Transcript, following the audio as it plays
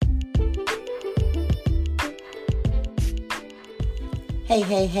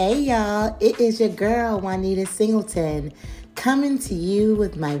Hey, y'all. It is your girl, Juanita Singleton, coming to you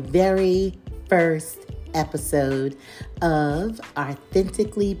with my very first episode of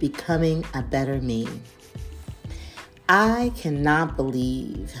Authentically Becoming a Better Me. I cannot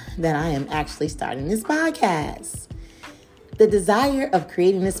believe that I am actually starting this podcast. The desire of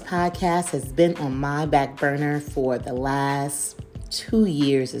creating this podcast has been on my back burner for the last 2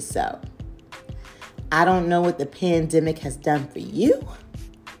 years or so. I don't know what the pandemic has done for you,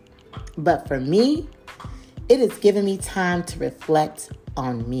 but for me, it has given me time to reflect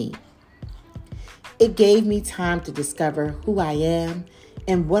on me. It gave me time to discover who I am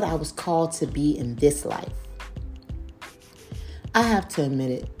and what I was called to be in this life. I have to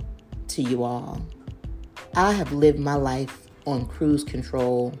admit it to you all. I have lived my life on cruise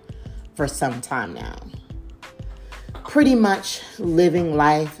control for some time now. Pretty much living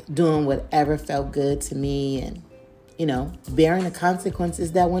life, doing whatever felt good to me and, bearing the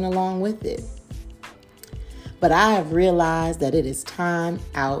consequences that went along with it. But I have realized that it is time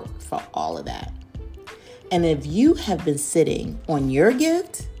out for all of that. And if you have been sitting on your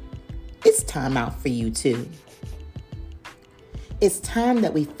gift, it's time out for you too. It's time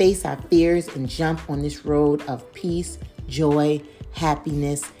that we face our fears and jump on this road of peace, joy,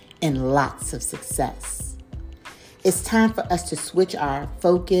 happiness, and lots of success. It's time for us to switch our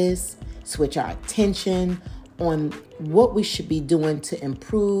focus, switch our attention on what we should be doing to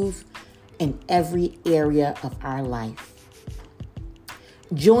improve in every area of our life.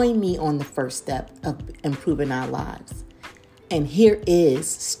 Join me on the first step of improving our lives. And here is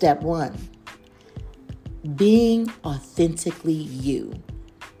step 1. Being authentically you.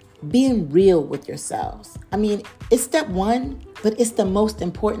 Being real with yourselves. It's step 1, but it's the most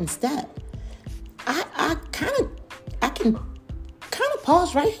important step. I can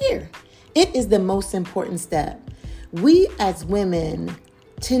pause right here. It is the most important step. We as women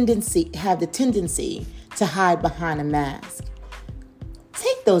have the tendency to hide behind a mask.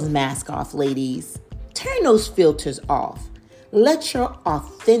 Take those masks off, ladies. Turn those filters off. Let your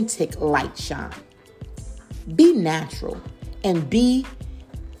authentic light shine. Be natural and be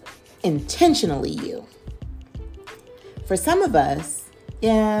intentionally you. For some of us,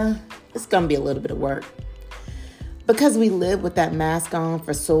 it's going to be a little bit of work. Because we live with that mask on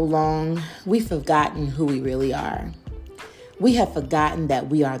for so long, we've forgotten who we really are. We have forgotten that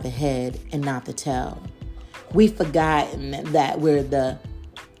we are the head and not the tail. We've forgotten that we're the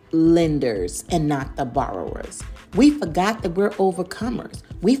lenders and not the borrowers. We forgot that we're overcomers.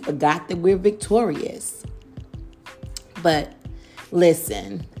 We forgot that we're victorious. But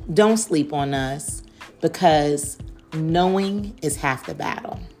listen, don't sleep on us, because knowing is half the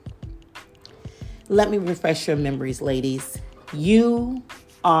battle. Let me refresh your memories, ladies. You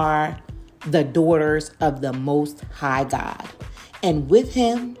are the daughters of the Most High God. And with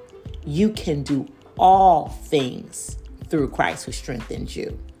Him, you can do all things through Christ who strengthens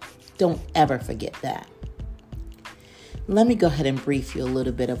you. Don't ever forget that. Let me go ahead and brief you a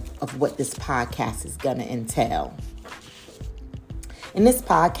little bit of what this podcast is going to entail. In this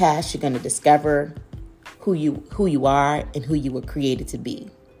podcast, you're going to discover who you are and who you were created to be.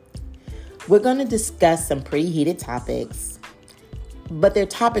 We're going to discuss some pretty heated topics, but they're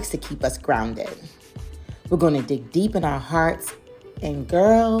topics to keep us grounded. We're going to dig deep in our hearts, and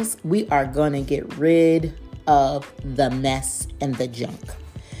girls, we are going to get rid of the mess and the junk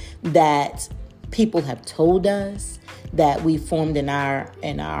that people have told us, that we formed in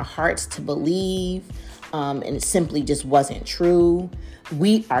our hearts to believe, and it simply just wasn't true.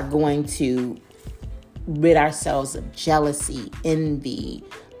 We are going to rid ourselves of jealousy, envy,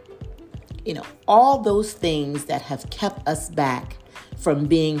 all those things that have kept us back from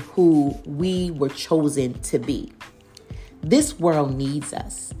being who we were chosen to be. This world needs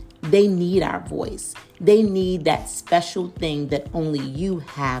us. They need our voice. They need that special thing that only you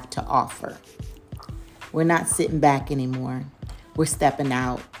have to offer. We're not sitting back anymore. We're stepping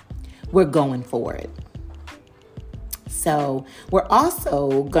out. We're going for it. So we're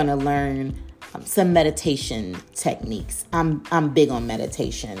also going to learn some meditation techniques. I'm big on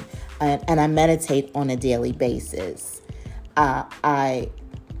meditation, and I meditate on a daily basis. I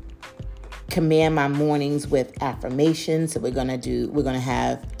command my mornings with affirmations. So we're gonna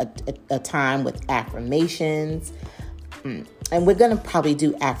have a time with affirmations, and we're gonna probably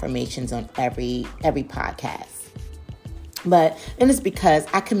do affirmations on every podcast. And it's because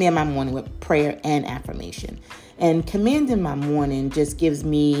I command my morning with prayer and affirmation. And commanding my morning just gives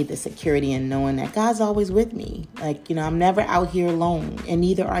me the security in knowing that God's always with me. I'm never out here alone, and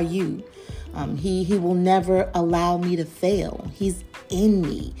neither are you. He will never allow me to fail. He's in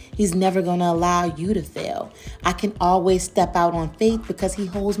me. He's never going to allow you to fail. I can always step out on faith because he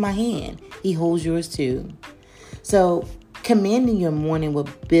holds my hand. He holds yours too. So commanding your morning will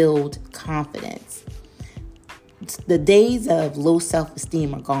build confidence. The days of low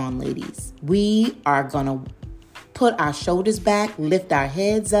self-esteem are gone, ladies. We are going to put our shoulders back, lift our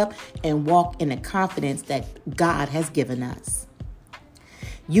heads up, and walk in the confidence that God has given us.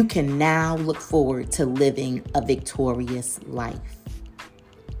 You can now look forward to living a victorious life.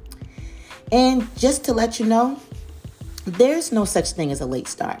 And just to let you know, there's no such thing as a late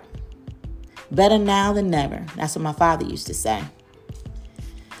start. Better now than never. That's what my father used to say.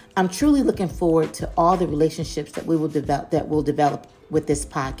 I'm truly looking forward to all the relationships that we'll develop with this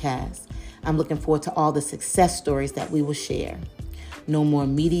podcast. I'm looking forward to all the success stories that we will share. No more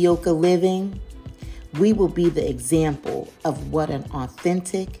mediocre living. We will be the example of what an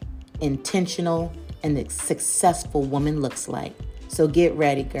authentic, intentional, and successful woman looks like. So get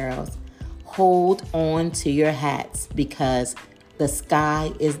ready, girls. Hold on to your hats because the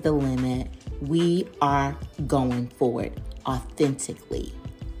sky is the limit. We are going forward authentically.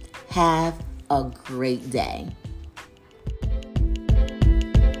 Have a great day.